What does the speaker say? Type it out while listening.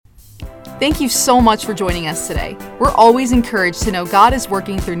Thank you so much for joining us today. We're always encouraged to know God is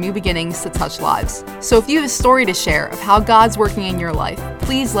working through new beginnings to touch lives. So if you have a story to share of how God's working in your life,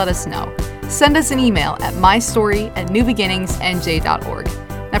 please let us know. Send us an email at mystory@newbeginningsnj.org.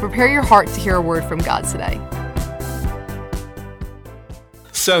 Now prepare your heart to hear a word from God today.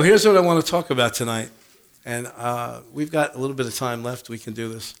 So here's what I want to talk about tonight. And we've got a little bit of time left. We can do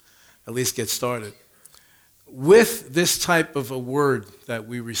this, at least get started. With this type of a word that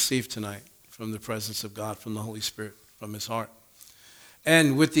we received tonight from the presence of God, from the Holy Spirit, from his heart,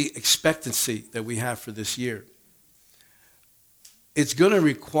 and with the expectancy that we have for this year, it's going to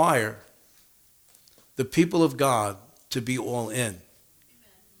require the people of God to be all in.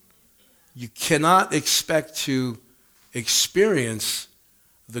 You cannot expect to experience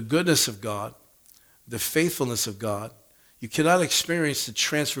the goodness of God, the faithfulness of God. You cannot experience the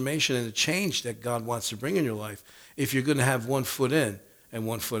transformation and the change that God wants to bring in your life if you're going to have one foot in and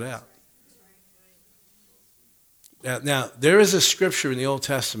one foot out. Now, there is a scripture in the Old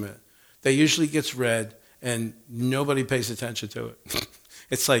Testament that usually gets read and nobody pays attention to it.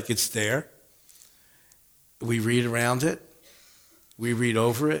 It's like it's there. We read around it. We read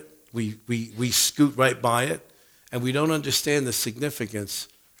over it. We scoot right by it. And we don't understand the significance,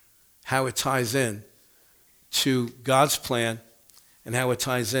 how it ties in to God's plan and how it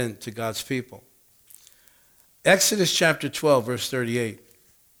ties in to God's people. Exodus chapter 12, verse 38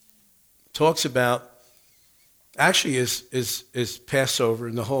 talks about, actually is Passover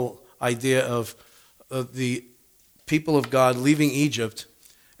and the whole idea of the people of God leaving Egypt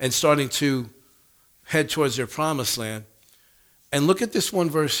and starting to head towards their promised land. And look at this one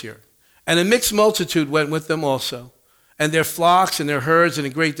verse here. And a mixed multitude went with them also, and their flocks and their herds and a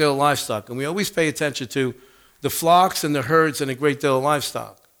great deal of livestock. And we always pay attention to the flocks and the herds and a great deal of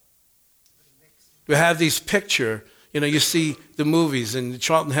livestock. We have these picture, you see the movies and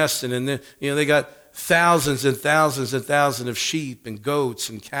Charlton Heston, and they got thousands and thousands and thousands of sheep and goats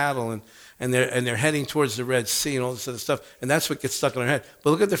and cattle, and they're heading towards the Red Sea and all this other stuff, and that's what gets stuck in our head.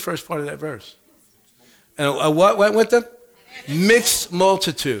 But look at the first part of that verse. And what went with them? Mixed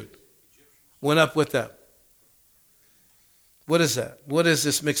multitude went up with them. What is that? What is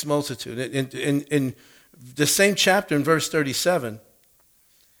this mixed multitude? In the same chapter, in verse 37,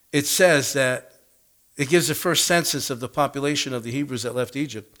 it says that it gives the first census of the population of the Hebrews that left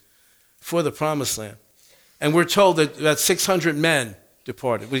Egypt for the promised land. And we're told that about 600 men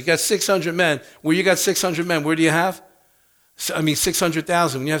departed. We got 600 men. Where you got 600 men, where do you have?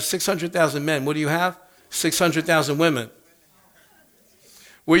 600,000. When you have 600,000 men, what do you have? 600,000 women.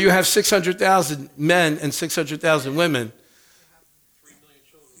 Where you have 600,000 men and 600,000 women,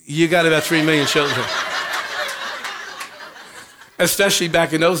 you got about 3 million children. Especially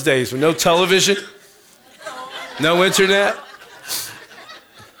back in those days with no television, no internet.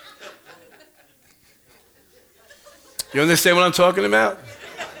 You understand what I'm talking about?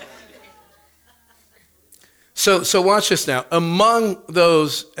 So watch this now. Among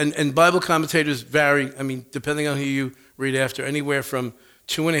those, and Bible commentators vary, depending on who you read after, anywhere from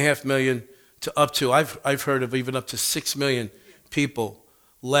 2.5 million to up to, I've heard of even up to 6 million people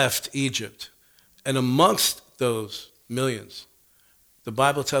left Egypt. And amongst those millions, the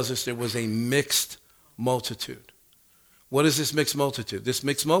Bible tells us there was a mixed multitude. What is this mixed multitude? This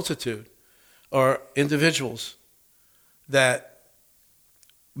mixed multitude are individuals that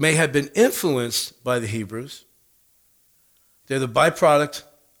may have been influenced by the Hebrews. They're the byproduct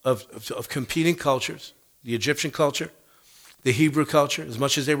of competing cultures, the Egyptian culture, the Hebrew culture, as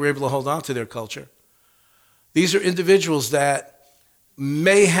much as they were able to hold on to their culture. These are individuals that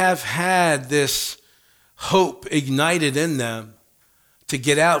may have had this hope ignited in them to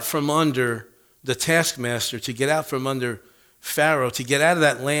get out from under the taskmaster, to get out from under Pharaoh, to get out of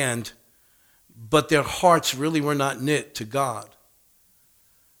that land, but their hearts really were not knit to God.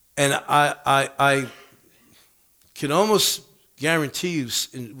 And I can almost guarantee you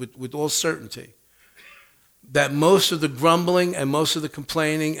with all certainty that most of the grumbling and most of the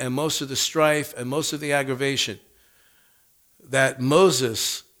complaining and most of the strife and most of the aggravation that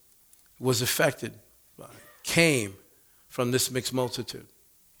Moses was affected by came from this mixed multitude.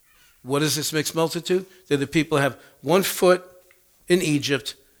 What is this mixed multitude? They're the people who have 1 foot in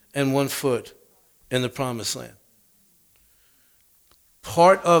Egypt and 1 foot in the promised land.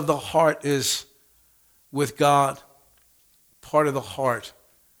 Part of the heart is with God. Part of the heart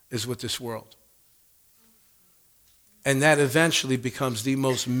is with this world. And that eventually becomes the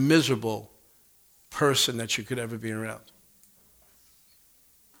most miserable person that you could ever be around.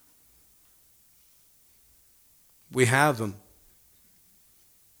 We have them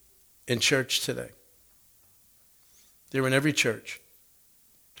in church today. They're in every church.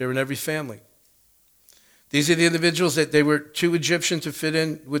 They're in every family. These are the individuals that they were too Egyptian to fit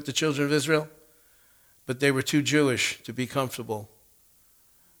in with the children of Israel, but they were too Jewish to be comfortable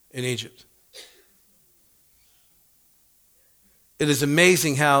in Egypt. It is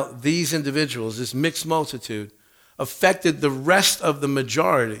amazing how these individuals, this mixed multitude, affected the rest of the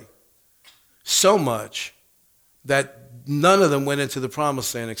majority so much that none of them went into the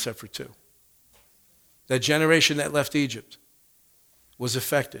promised land except for two. That generation that left Egypt was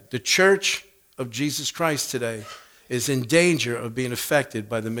affected. The church of Jesus Christ today is in danger of being affected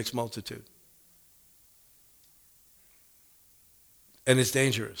by the mixed multitude. And it's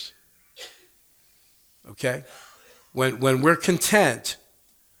dangerous. Okay? When we're content,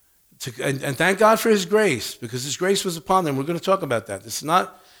 and thank God for his grace, because his grace was upon them. We're going to talk about that. This is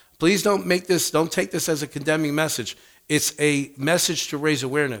not, please don't take this as a condemning message. It's a message to raise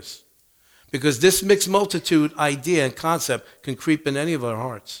awareness. Because this mixed multitude idea and concept can creep in any of our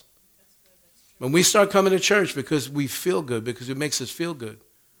hearts. When we start coming to church because we feel good, because it makes us feel good,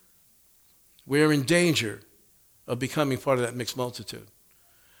 we're in danger of becoming part of that mixed multitude.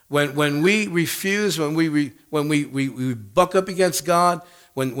 When we refuse, when we buck up against God,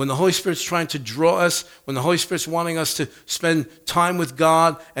 when the Holy Spirit's trying to draw us, when the Holy Spirit's wanting us to spend time with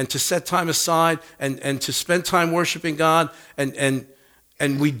God and to set time aside and to spend time worshiping God,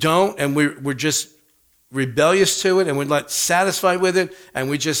 and we don't, and we're just rebellious to it, and we're not satisfied with it, and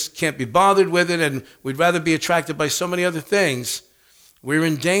we just can't be bothered with it, and we'd rather be attracted by so many other things, we're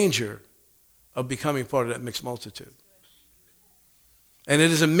in danger of becoming part of that mixed multitude. And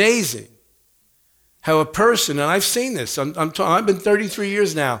it is amazing how a person, and I've seen this, I've been 33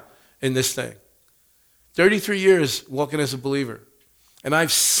 years now in this thing. 33 years walking as a believer. And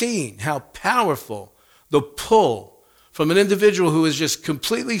I've seen how powerful the pull from an individual who is just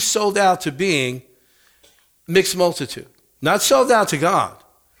completely sold out to being mixed multitude. Not sold out to God.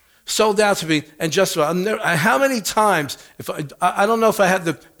 Sold out to be, and just how many times, I don't know if I have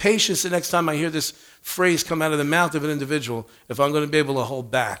the patience the next time I hear this phrase come out of the mouth of an individual, if I'm going to be able to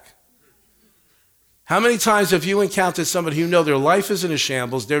hold back. How many times have you encountered somebody who know their life is in a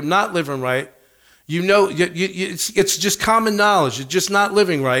shambles, they're not living right, you know, it's just common knowledge, it's just not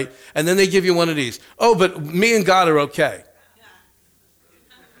living right, and then they give you one of these. Oh, but me and God are okay.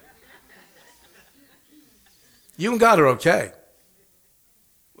 You and God are okay.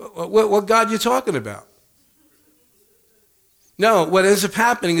 What God are you talking about? No, what ends up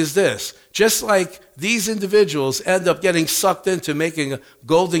happening is this. Just like these individuals end up getting sucked into making a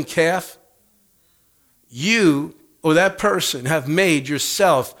golden calf, you or that person have made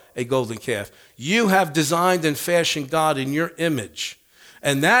yourself a golden calf. You have designed and fashioned God in your image.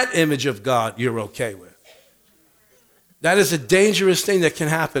 And that image of God you're okay with. That is a dangerous thing that can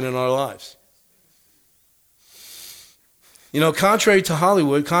happen in our lives. You know, contrary to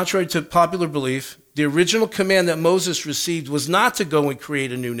Hollywood, contrary to popular belief, the original command that Moses received was not to go and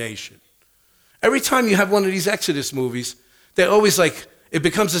create a new nation. Every time you have one of these Exodus movies, they're always like, it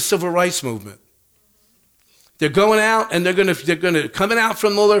becomes a civil rights movement. They're going out and they're going to coming out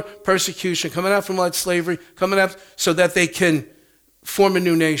from all their persecution, coming out from all that slavery, coming out so that they can form a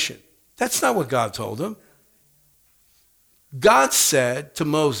new nation. That's not what God told them. God said to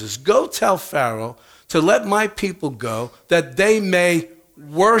Moses, go tell Pharaoh to let my people go that they may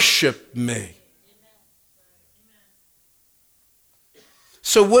worship me.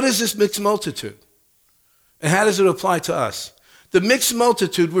 So what is this mixed multitude? And how does it apply to us? The mixed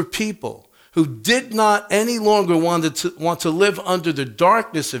multitude were people who did not any longer want to live under the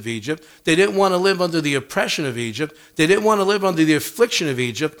darkness of Egypt. They didn't want to live under the oppression of Egypt. They didn't want to live under the affliction of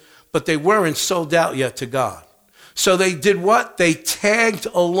Egypt, but they weren't sold out yet to God. So they did what? They tagged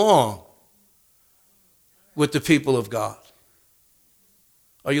along with the people of God.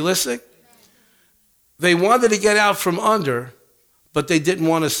 Are you listening? They wanted to get out from under, but they didn't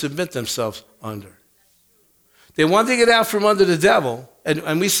want to submit themselves under. They wanted to get out from under the devil,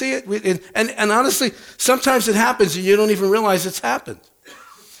 and we see it. And honestly, sometimes it happens and you don't even realize it's happened.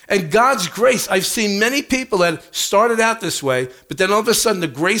 And God's grace, I've seen many people that started out this way, but then all of a sudden the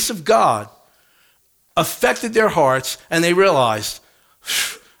grace of God affected their hearts and they realized,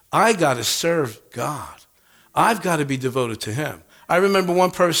 I got to serve God. I've got to be devoted to him. I remember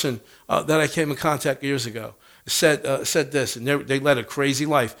one person that I came in contact years ago said this, and they led a crazy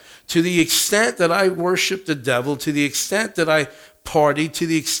life. To the extent that I worshiped the devil, to the extent that I partied, to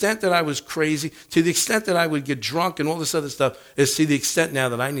the extent that I was crazy, to the extent that I would get drunk and all this other stuff, is to the extent now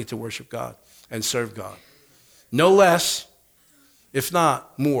that I need to worship God and serve God. No less, if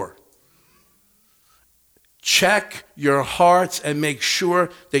not more. Check your hearts and make sure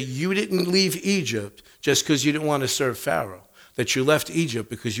that you didn't leave Egypt just because you didn't want to serve Pharaoh. that you left Egypt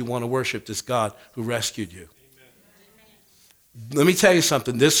because you want to worship this God who rescued you. Let me tell you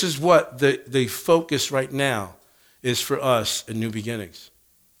something. This is what the focus right now is for us in New Beginnings.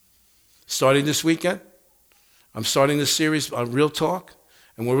 Starting this weekend, I'm starting this series on Real Talk.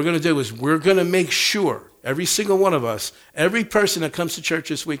 And what we're going to do is we're going to make sure, every single one of us, every person that comes to church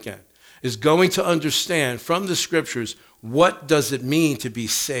this weekend is going to understand from the scriptures, what does it mean to be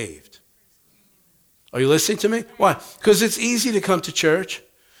saved? Are you listening to me? Why? Because it's easy to come to church.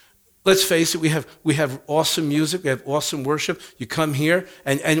 Let's face it, we have awesome music, we have awesome worship. You come here,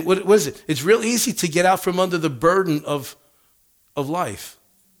 and what is it? It's real easy to get out from under the burden of life.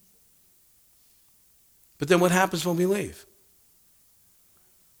 But then what happens when we leave?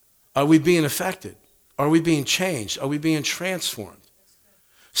 Are we being affected? Are we being changed? Are we being transformed?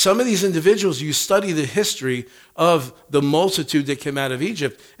 Some of these individuals, you study the history of the multitude that came out of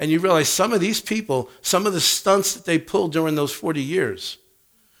Egypt, and you realize some of these people, some of the stunts that they pulled during those 40 years,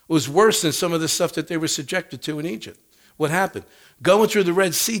 was worse than some of the stuff that they were subjected to in Egypt. What happened? Going through the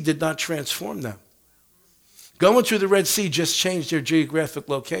Red Sea did not transform them. Going through the Red Sea just changed their geographic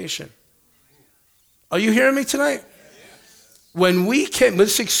location. Are you hearing me tonight? When we came,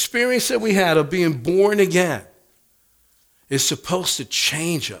 this experience that we had of being born again is supposed to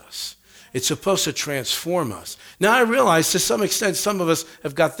change us. It's supposed to transform us. Now I realize to some extent some of us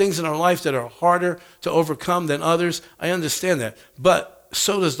have got things in our life that are harder to overcome than others. I understand that. But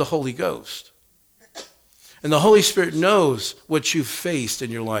so does the Holy Ghost. And the Holy Spirit knows what you've faced in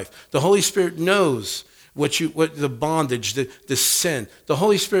your life. The Holy Spirit knows what the bondage, the sin. The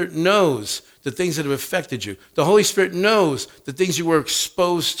Holy Spirit knows the things that have affected you. The Holy Spirit knows the things you were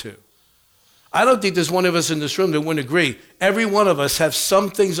exposed to. I don't think there's one of us in this room that wouldn't agree. Every one of us have some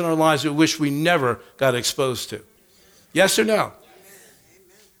things in our lives we wish we never got exposed to. Yes or no?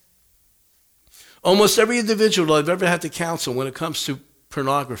 Almost every individual I've ever had to counsel when it comes to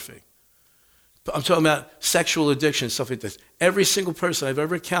pornography, I'm talking about sexual addiction, stuff like this. Every single person I've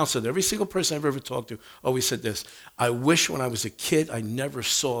ever counseled, every single person I've ever talked to always said this: I wish when I was a kid I never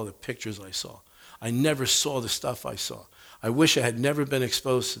saw the pictures I saw. I never saw the stuff I saw. I wish I had never been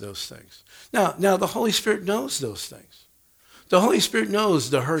exposed to those things. Now the Holy Spirit knows those things. The Holy Spirit knows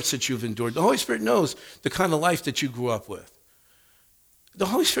the hurts that you've endured. The Holy Spirit knows the kind of life that you grew up with. The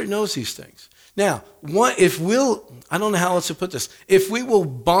Holy Spirit knows these things. Now, I don't know how else to put this. If we will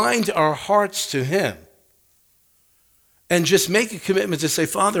bind our hearts to Him and just make a commitment to say,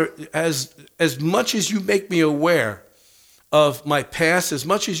 Father, as much as you make me aware of my past, as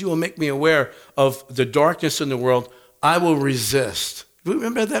much as you will make me aware of the darkness in the world, I will resist.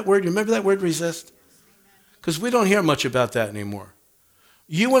 Remember that word? You remember that word, resist? Because we don't hear much about that anymore.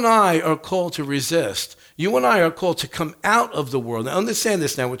 You and I are called to resist. You and I are called to come out of the world. Now, understand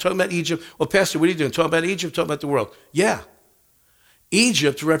this now. We're talking about Egypt. Well, Pastor, what are you doing? Talking about Egypt, talking about the world. Yeah.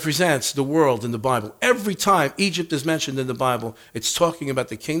 Egypt represents the world in the Bible. Every time Egypt is mentioned in the Bible, it's talking about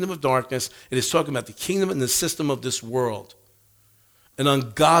the kingdom of darkness. It is talking about the kingdom and the system of this world, an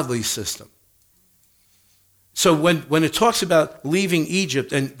ungodly system. So when it talks about leaving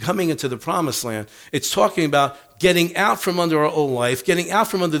Egypt and coming into the promised land, it's talking about getting out from under our old life, getting out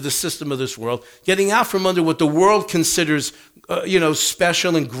from under the system of this world, getting out from under what the world considers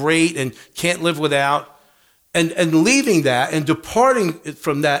special and great and can't live without, and leaving that and departing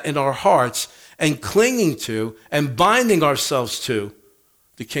from that in our hearts and clinging to and binding ourselves to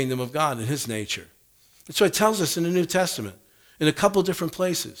the kingdom of God and His nature. That's what it tells us in the New Testament in a couple different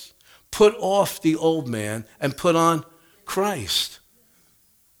places. Put off the old man and put on Christ.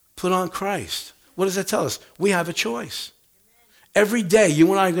 Put on Christ. What does that tell us? We have a choice. Every day,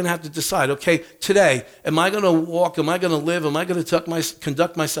 you and I are going to have to decide, okay, today, am I going to walk, am I going to live, am I going to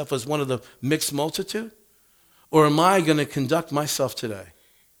conduct myself as one of the mixed multitude? Or am I going to conduct myself today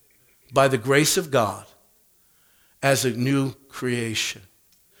by the grace of God as a new creation,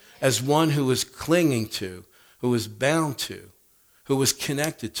 as one who is clinging to, who is bound to, who is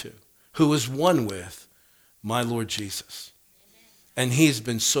connected to, who is one with my Lord Jesus. And He's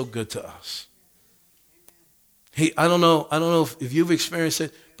been so good to us. I don't know if you've experienced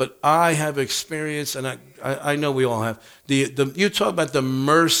it, but I have experienced, and I know we all have. You talk about the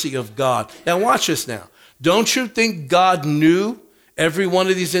mercy of God. Now watch this now. Don't you think God knew every one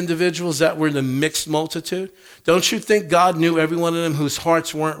of these individuals that were in the mixed multitude? Don't you think God knew every one of them whose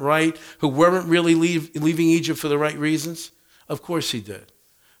hearts weren't right, who weren't really leaving Egypt for the right reasons? Of course He did.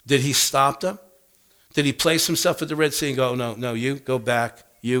 Did He stop them? Did He place Himself at the Red Sea and go, no, you go back,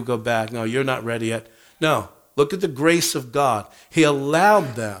 no, you're not ready yet? No, look at the grace of God. He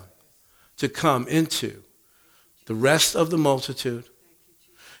allowed them to come into the rest of the multitude.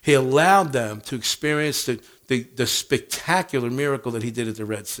 He allowed them to experience the spectacular miracle that he did at the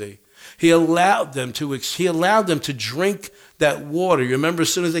Red Sea. He allowed them to drink that water. You remember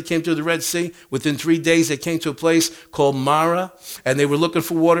as soon as they came to the Red Sea, within 3 days they came to a place called Mara, and they were looking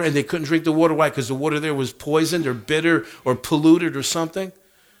for water, and they couldn't drink the water. Why? Because the water there was poisoned or bitter or polluted or something.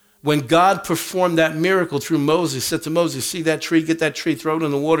 When God performed that miracle through Moses, he said to Moses, see that tree, get that tree, throw it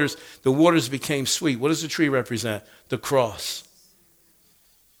in the waters became sweet. What does the tree represent? The cross.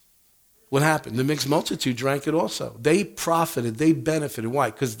 What happened? The mixed multitude drank it also. They profited, they benefited. Why?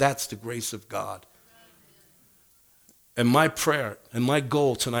 Because that's the grace of God. And my prayer and my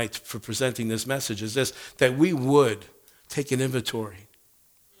goal tonight for presenting this message is this, that we would take an inventory.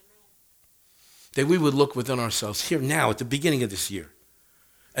 That we would look within ourselves here now at the beginning of this year.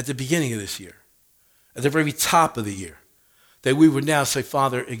 At the beginning of this year. At the very top of the year. That we would now say,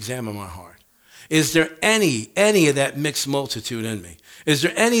 Father, examine my heart. Is there any of that mixed multitude in me? Is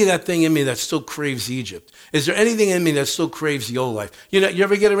there any of that thing in me that still craves Egypt? Is there anything in me that still craves the old life? You know, you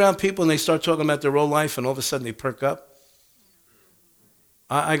ever get around people and they start talking about their old life and all of a sudden they perk up?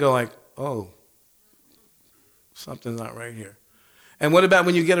 I go like, oh, something's not right here. And what about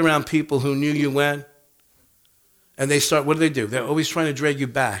when you get around people who knew you when? And they start, what do? They're always trying to drag you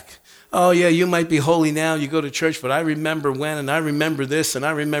back. Oh yeah, you might be holy now, you go to church, but I remember when, and I remember this, and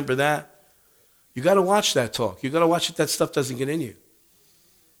I remember that. You got to watch that talk. You got to watch that stuff doesn't get in you.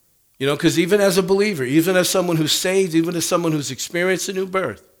 You know, because even as a believer, even as someone who's saved, even as someone who's experienced a new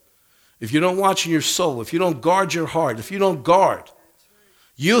birth, if you don't watch in your soul, if you don't guard your heart, if you don't guard,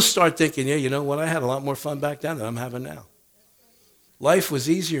 you'll start thinking, yeah, you know what, I had a lot more fun back then than I'm having now. Life was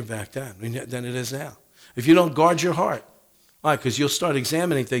easier back then than it is now. If you don't guard your heart, why? Because you'll start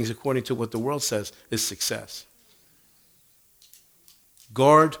examining things according to what the world says is success.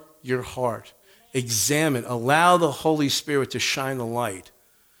 Guard your heart. Examine. Allow the Holy Spirit to shine the light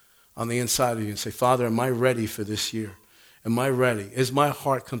on the inside of you and say, Father, am I ready for this year? Am I ready? Is my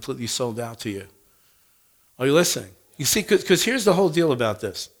heart completely sold out to you? Are you listening? You see, because here's the whole deal about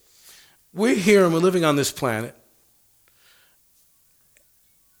this. We're here and we're living on this planet.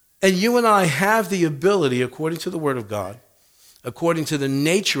 And you and I have the ability, according to the Word of God, according to the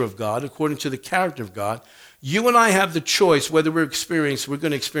nature of God, according to the character of God, you and I have the choice whether we're going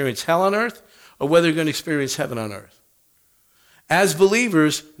to experience hell on earth or whether we're going to experience heaven on earth. As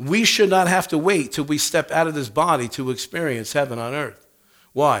believers, we should not have to wait till we step out of this body to experience heaven on earth.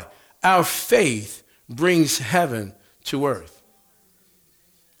 Why? Our faith brings heaven to earth.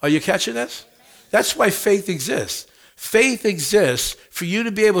 Are you catching this? That's why faith exists. Faith exists for you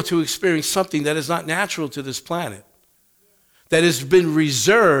to be able to experience something that is not natural to this planet, that has been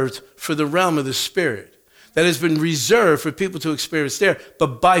reserved for the realm of the Spirit, that has been reserved for people to experience there.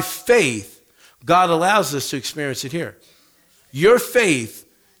 But by faith, God allows us to experience it here. Your faith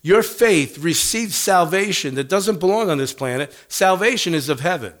receives salvation that doesn't belong on this planet. Salvation is of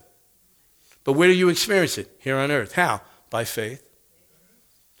heaven. But where do you experience it? Here on earth. How? By faith.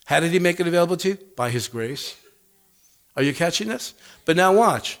 How did he make it available to you? By his grace. Are you catching this? But now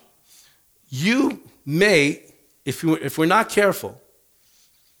watch. You may, if we're not careful,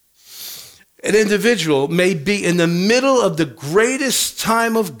 an individual may be in the middle of the greatest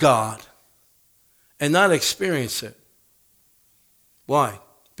time of God and not experience it. Why?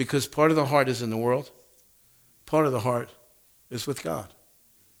 Because part of the heart is in the world. Part of the heart is with God.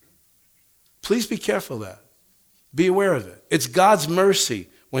 Please be careful of that. Be aware of it. It's God's mercy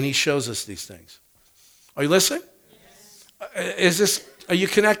when he shows us these things. Are you listening? Yes. Are you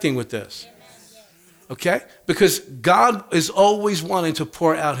connecting with this? Yes. Okay? Because God is always wanting to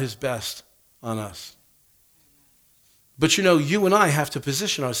pour out his best on us. But you know, you and I have to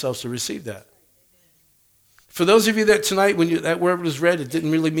position ourselves to receive that. For those of you that tonight, when that word was read, it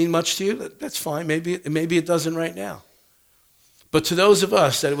didn't really mean much to you, that's fine. Maybe it doesn't right now. But to those of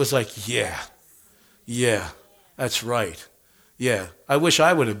us that it was like, yeah, that's right. Yeah, I wish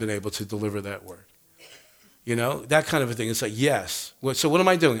I would have been able to deliver that word. You know, that kind of a thing. It's like, yes. So what am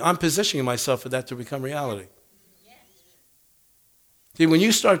I doing? I'm positioning myself for that to become reality. See, when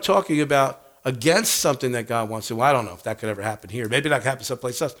you start talking about against something that God wants to, well, I don't know if that could ever happen here. Maybe that could happen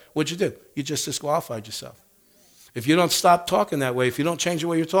someplace else. What'd you do? You just disqualified yourself. If you don't stop talking that way, if you don't change the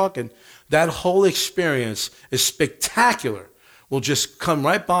way you're talking, that whole experience is spectacular. Will just come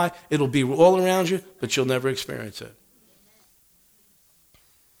right by. It'll be all around you, but you'll never experience it.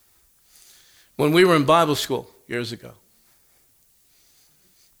 When we were in Bible school years ago,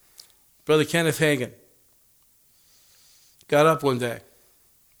 Brother Kenneth Hagin got up one day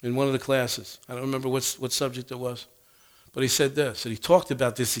in one of the classes. I don't remember what subject it was, but he said this, and he talked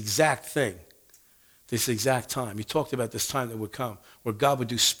about this exact thing this exact time. He talked about this time that would come where God would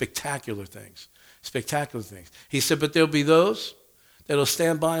do spectacular things. Spectacular things. He said, but there'll be those that'll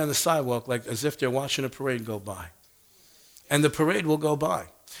stand by on the sidewalk like as if they're watching a parade go by. And the parade will go by.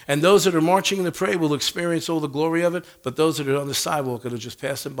 And those that are marching in the parade will experience all the glory of it, but those that are on the sidewalk will just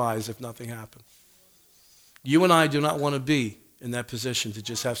pass them by as if nothing happened. You and I do not want to be in that position to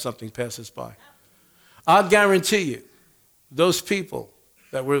just have something pass us by. I guarantee you, those people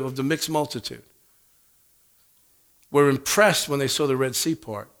that were of the mixed multitude were impressed when they saw the Red Sea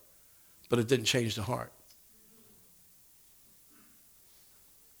part, but it didn't change the heart.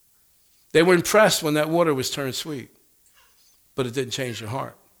 They were impressed when that water was turned sweet, but it didn't change their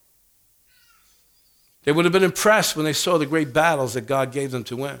heart. They would have been impressed when they saw the great battles that God gave them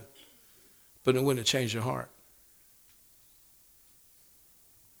to win, but it wouldn't have changed their heart.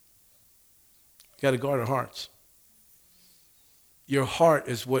 You got to guard our hearts. Your heart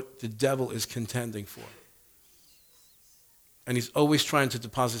is what the devil is contending for. And he's always trying to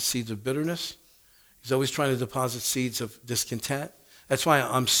deposit seeds of bitterness. He's always trying to deposit seeds of discontent. That's why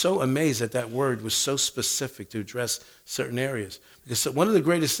I'm so amazed that that word was so specific to address certain areas. Because one of the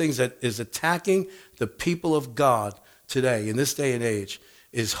greatest things that is attacking the people of God today, in this day and age,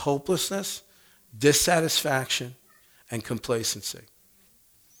 is hopelessness, dissatisfaction, and complacency.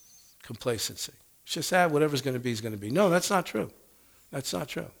 Complacency. It's just that whatever's going to be is going to be. No, that's not true. That's not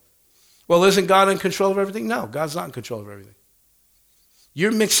true. Well, isn't God in control of everything? No, God's not in control of everything.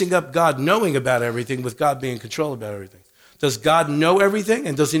 You're mixing up God knowing about everything with God being in control about everything. Does God know everything,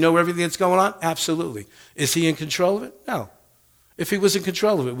 and does he know everything that's going on? Absolutely. Is he in control of it? No. If he was in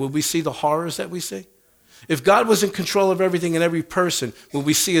control of it, would we see the horrors that we see? If God was in control of everything and every person, would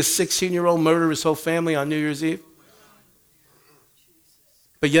we see a 16-year-old murder his whole family on New Year's Eve?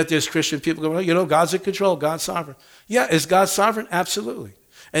 But yet there's Christian people going, oh, God's in control, God's sovereign. Yeah, is God sovereign? Absolutely.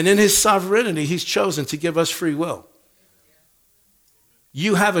 And in his sovereignty, he's chosen to give us free will.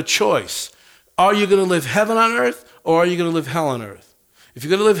 You have a choice. Are you going to live heaven on earth, or are you going to live hell on earth? If you're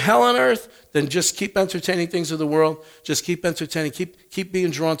going to live hell on earth, then just keep entertaining things of the world. Just keep entertaining. Keep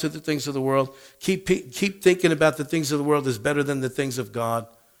being drawn to the things of the world. Keep thinking about the things of the world as better than the things of God.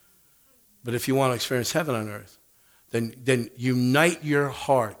 But if you want to experience heaven on earth, then unite your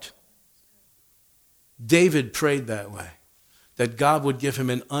heart. David prayed that way, that God would give him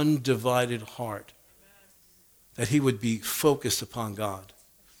an undivided heart, that he would be focused upon God.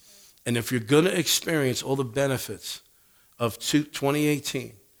 And if you're going to experience all the benefits of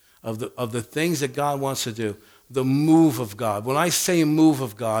 2018, of the things that God wants to do, the move of God. When I say move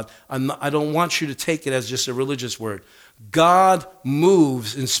of God, I don't want you to take it as just a religious word. God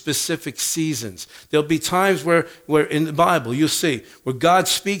moves in specific seasons. There'll be times where in the Bible, you'll see, where God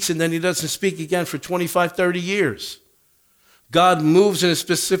speaks and then he doesn't speak again for 25, 30 years. God moves in a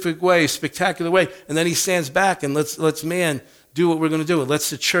specific way, spectacular way, and then he stands back and lets man do what we're going to do. Lets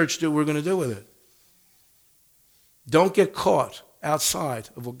the church do what we're going to do with it. Don't get caught outside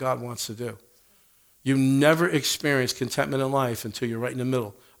of what God wants to do. You never experience contentment in life until you're right in the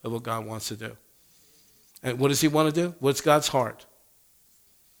middle of what God wants to do. And what does he want to do? What's God's heart?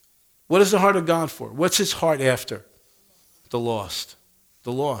 What is the heart of God for? What's his heart after? The lost.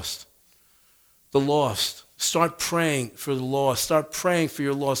 The lost. The lost. Start praying for the lost. Start praying for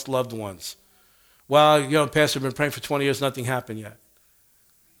your lost loved ones. Well, Pastor, I've been praying for 20 years, nothing happened yet.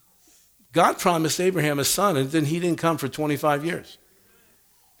 God promised Abraham a son, and then he didn't come for 25 years.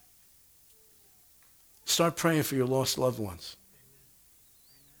 Start praying for your lost loved ones.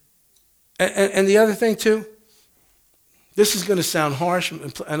 And the other thing, too, this is going to sound harsh,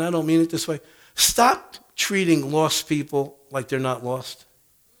 and I don't mean it this way. Stop treating lost people like they're not lost.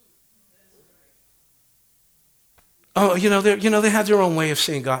 Oh, they have their own way of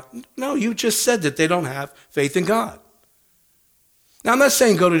seeing God. No, you just said that they don't have faith in God. Now, I'm not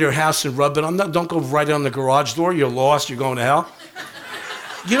saying go to their house and rub it on. Don't go right on the garage door. You're lost. You're going to hell.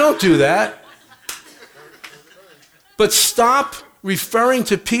 You don't do that. But stop referring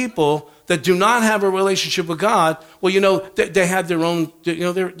to people that do not have a relationship with God. Well, they have their own,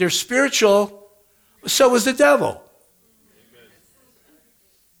 they're spiritual. So is the devil.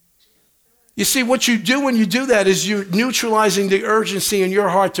 You see, what you do when you do that is you're neutralizing the urgency in your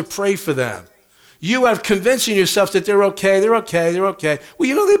heart to pray for them. You are convincing yourself that they're okay, they're okay, they're okay.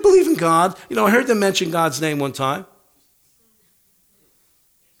 Well, they believe in God. I heard them mention God's name one time.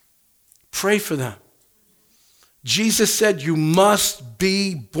 Pray for them. Jesus said you must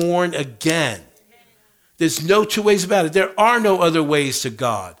be born again. There's no two ways about it. There are no other ways to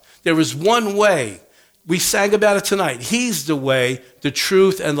God. There is one way. We sang about it tonight. He's the way, the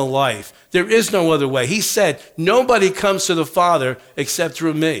truth, and the life. There is no other way. He said, nobody comes to the Father except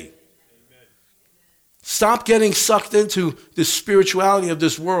through me. Stop getting sucked into the spirituality of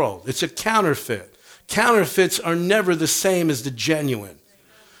this world. It's a counterfeit. Counterfeits are never the same as the genuine.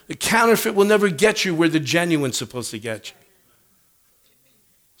 The counterfeit will never get you where the genuine's supposed to get you.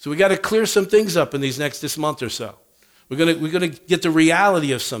 So we got to clear some things up in this month or so. We're gonna get the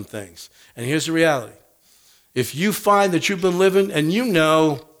reality of some things. And here's the reality. If you find that you've been living, and you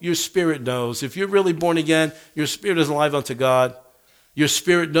know, your spirit knows. If you're really born again, your spirit is alive unto God. Your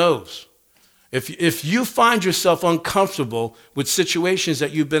spirit knows. If you find yourself uncomfortable with situations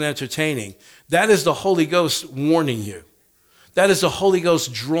that you've been entertaining, that is the Holy Ghost warning you. That is the Holy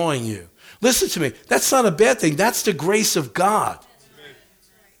Ghost drawing you. Listen to me. That's not a bad thing. That's the grace of God.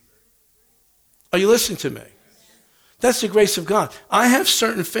 Are you listening to me? That's the grace of God. I have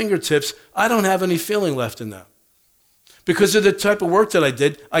certain fingertips. I don't have any feeling left in them. Because of the type of work that I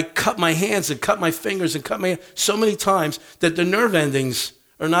did, I cut my hands and cut my fingers and cut my hands so many times that the nerve endings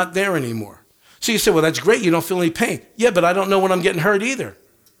are not there anymore. So you say, well, that's great. You don't feel any pain. Yeah, but I don't know when I'm getting hurt either.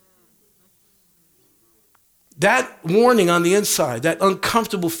 That warning on the inside, that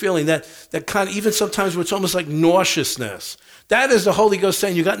uncomfortable feeling, that kind of, even sometimes where it's almost like nauseousness, that is the Holy Ghost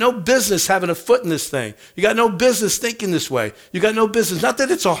saying, you got no business having a foot in this thing. You got no business thinking this way. You got no business. Not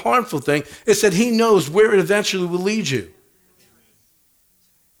that it's a harmful thing. It's that he knows where it eventually will lead you.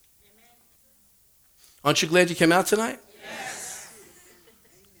 Aren't you glad you came out tonight? Yes.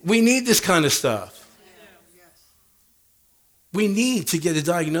 We need this kind of stuff. We need to get a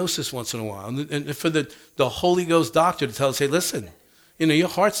diagnosis once in a while. And for the Holy Ghost doctor to tell us, hey, listen, your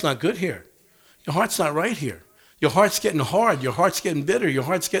heart's not good here. Your heart's not right here. Your heart's getting hard. Your heart's getting bitter. Your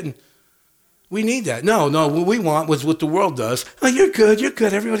heart's getting... We need that. No, what we want was what the world does. Oh, you're good.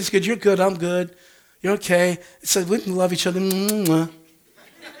 Everybody's good. You're good. I'm good. You're okay. It's like we can love each other. Mwah.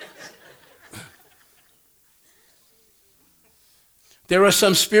 There are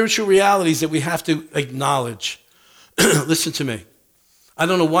some spiritual realities that we have to acknowledge. Listen to me. I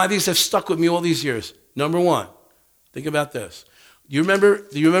don't know why these have stuck with me all these years. Number one, think about this. Do you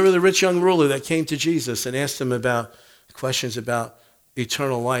remember the rich young ruler that came to Jesus and asked him about questions about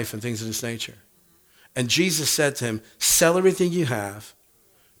eternal life and things of this nature? And Jesus said to him, sell everything you have,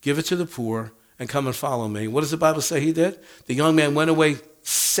 give it to the poor, and come and follow me. What does the Bible say he did? The young man went away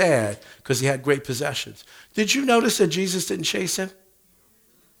sad because he had great possessions. Did you notice that Jesus didn't chase him?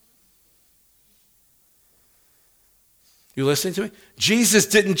 You listening to me? Jesus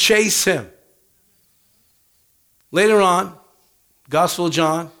didn't chase him. Later on, Gospel of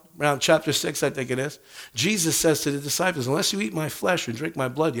John, around chapter 6, I think it is, Jesus says to the disciples, unless you eat my flesh and drink my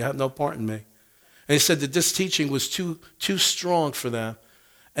blood, you have no part in me. And he said that this teaching was too strong for them.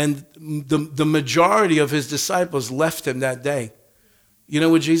 And the majority of his disciples left him that day. You know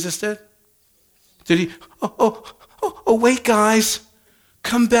what Jesus did? Did he, wait, guys,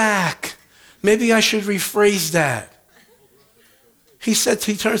 come back. Maybe I should rephrase that. He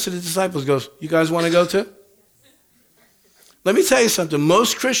turns to the disciples and goes, you guys want to go too? Let me tell you something.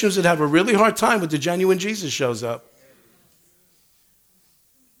 Most Christians would have a really hard time when the genuine Jesus shows up.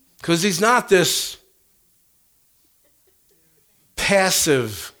 Because he's not this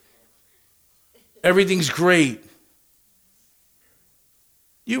passive, everything's great.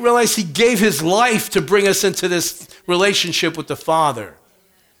 You realize he gave his life to bring us into this relationship with the Father.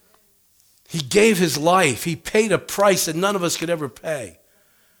 He gave his life. He paid a price that none of us could ever pay.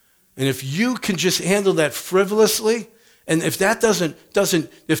 And if you can just handle that frivolously, and if that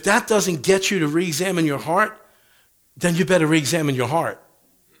doesn't get you to re-examine your heart, then you better re-examine your heart.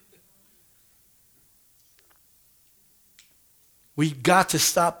 We've got to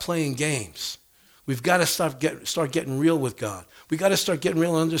stop playing games. We've got to start getting real with God. We've got to start getting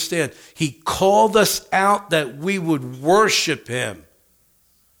real and understand he called us out that we would worship him.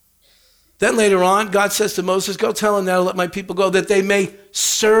 Then later on, God says to Moses, go tell him now to let my people go that they may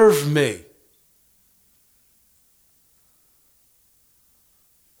serve me.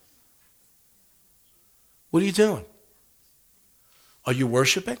 What are you doing? Are you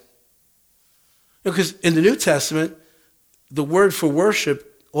worshiping? Because in the New Testament, the word for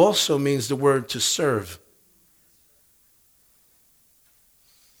worship also means the word to serve.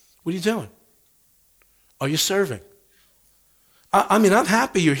 What are you doing? Are you serving? I mean, I'm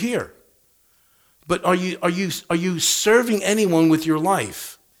happy you're here. But are you serving anyone with your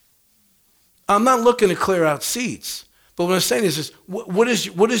life? I'm not looking to clear out seats. But what I'm saying is this, what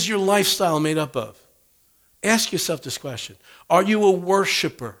is your lifestyle made up of? Ask yourself this question. Are you a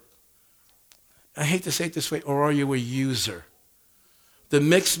worshiper? I hate to say it this way, or are you a user? The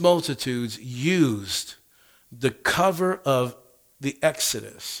mixed multitudes used the cover of the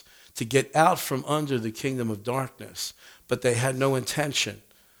Exodus to get out from under the kingdom of darkness, but they had no intention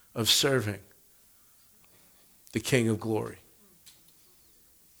of serving. the King of glory?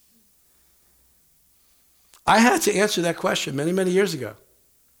 I had to answer that question many, many years ago.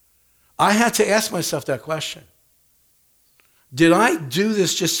 I had to ask myself that question. Did I do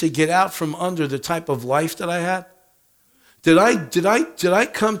this just to get out from under the type of life that I had? Did I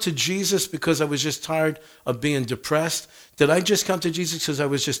come to Jesus because I was just tired of being depressed? Did I just come to Jesus because I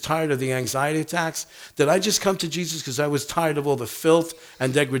was just tired of the anxiety attacks? Did I just come to Jesus because I was tired of all the filth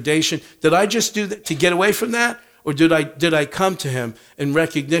and degradation? Did I just do that to get away from that? Or did I come to him in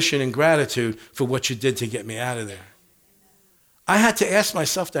recognition and gratitude for what you did to get me out of there? I had to ask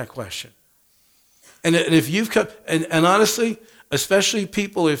myself that question. And if you've come, and honestly, especially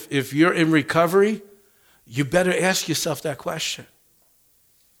people, if you're in recovery, you better ask yourself that question.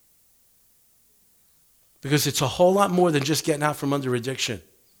 Because it's a whole lot more than just getting out from under addiction.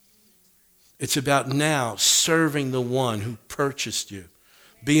 It's about now serving the one who purchased you,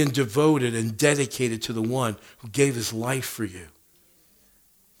 being devoted and dedicated to the one who gave his life for you.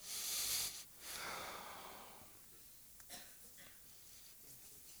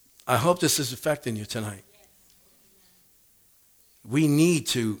 I hope this is affecting you tonight. We need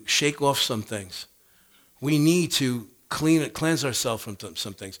to shake off some things. We need to cleanse ourselves from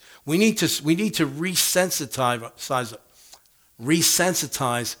some things. We need to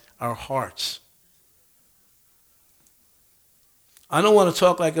resensitize our hearts. I don't want to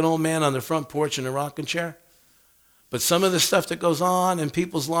talk like an old man on the front porch in a rocking chair, but some of the stuff that goes on in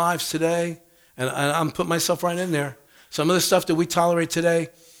people's lives today, and I'm putting myself right in there, some of the stuff that we tolerate today,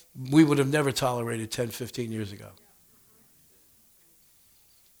 we would have never tolerated 10, 15 years ago.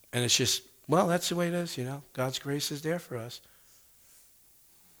 And it's just, well, that's the way it is, you know. God's grace is there for us.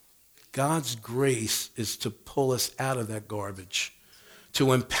 God's grace is to pull us out of that garbage,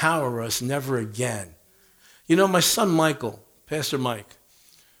 to empower us never again. You know, my son Michael, Pastor Mike,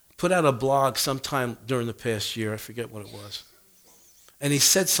 put out a blog sometime during the past year. I forget what it was. And he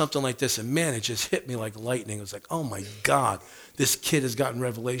said something like this, and man, it just hit me like lightning. It was like, oh my God, this kid has gotten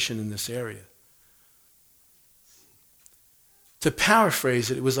revelation in this area. To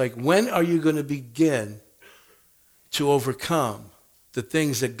paraphrase it, it was like, when are you going to begin to overcome the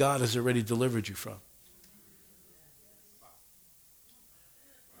things that God has already delivered you from?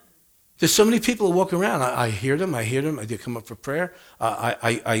 There's so many people who walk around. I hear them. I do come up for prayer.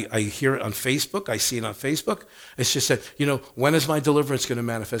 I hear it on Facebook. I see it on Facebook. It's just that, you know, when is my deliverance going to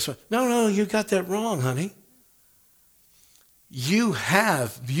manifest? No, you got that wrong, honey. You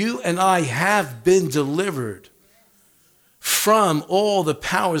and I have been delivered from all the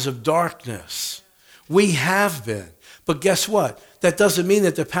powers of darkness. We have been. But guess what? That doesn't mean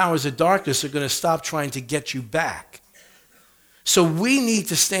that the powers of darkness are going to stop trying to get you back. So we need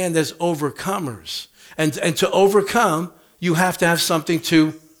to stand as overcomers. And to overcome, you have to have something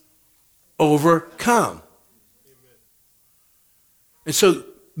to overcome. And so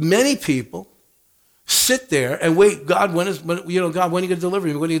many people sit there and wait, God, when are you going to deliver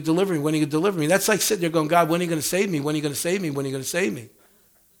me? When are you going to deliver me? When are you going to deliver me? That's like sitting there going, God, when are you going to save me? When are you going to save me? When are you going to save me?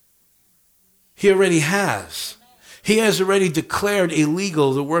 He already has. He has already declared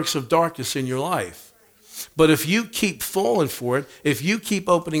illegal the works of darkness in your life. But if you keep falling for it, if you keep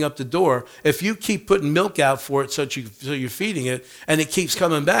opening up the door, if you keep putting milk out for it so you're feeding it, and it keeps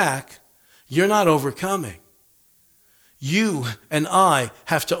coming back, you're not overcoming. You and I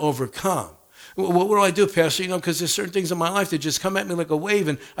have to overcome. What do I do, Pastor? You know, because there's certain things in my life that just come at me like a wave,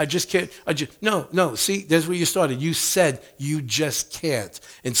 and I just can't. No. See, there's where you started. You said you just can't.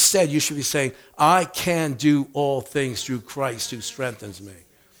 Instead, you should be saying, I can do all things through Christ who strengthens me.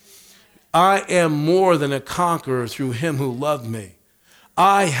 I am more than a conqueror through him who loved me.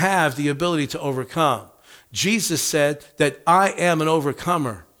 I have the ability to overcome. Jesus said that I am an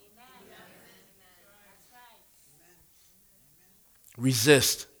overcomer.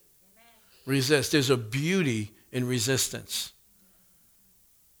 Resist. Resist. There's a beauty in resistance.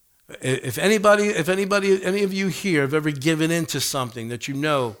 If any of you here have ever given in to something that you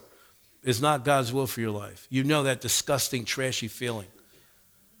know is not God's will for your life, you know that disgusting, trashy feeling.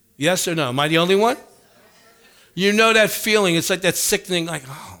 Yes or no? Am I the only one? You know that feeling. It's like that sickening, like,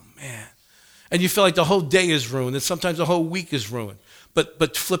 oh, man. And you feel like the whole day is ruined, and sometimes the whole week is ruined.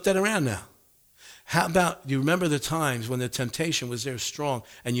 But flip that around now. How about, do you remember the times when the temptation was there strong,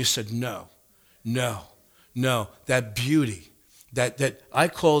 and you said, no, that beauty, that I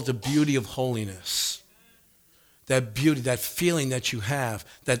call it the beauty of holiness. That beauty, that feeling that you have,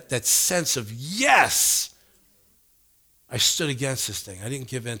 that sense of, yes, I stood against this thing. I didn't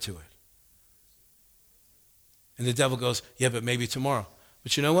give in to it. And the devil goes, yeah, but maybe tomorrow.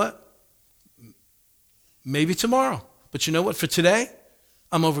 But you know what? Maybe tomorrow. But you know what? For today,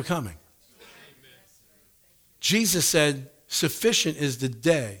 I'm overcoming. Jesus said, sufficient is the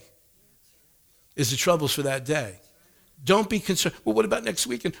day, is the troubles for that day. Don't be concerned. Well, what about next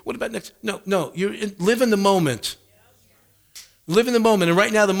weekend? What about next? No. Live in the moment. Live in the moment. And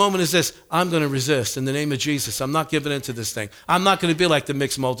right now the moment is this. I'm going to resist in the name of Jesus. I'm not giving into this thing. I'm not going to be like the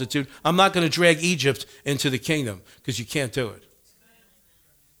mixed multitude. I'm not going to drag Egypt into the kingdom because you can't do it.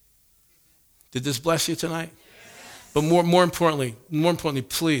 Did this bless you tonight? Yes. But more importantly,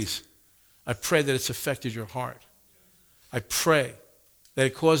 please, I pray that it's affected your heart. I pray that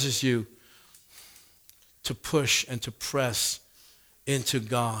it causes you to push and to press into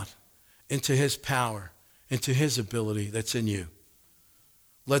God, into his power, into his ability that's in you.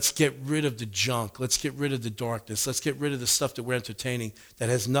 Let's get rid of the junk. Let's get rid of the darkness. Let's get rid of the stuff that we're entertaining that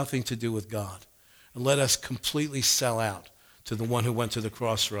has nothing to do with God. And let us completely sell out to the one who went to the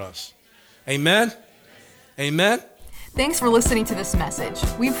cross for us. Amen? Amen? Thanks for listening to this message.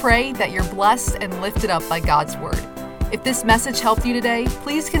 We pray that you're blessed and lifted up by God's word. If this message helped you today,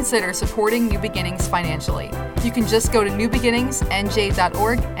 please consider supporting New Beginnings financially. You can just go to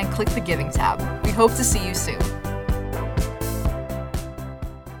newbeginningsnj.org and click the Giving tab. We hope to see you soon.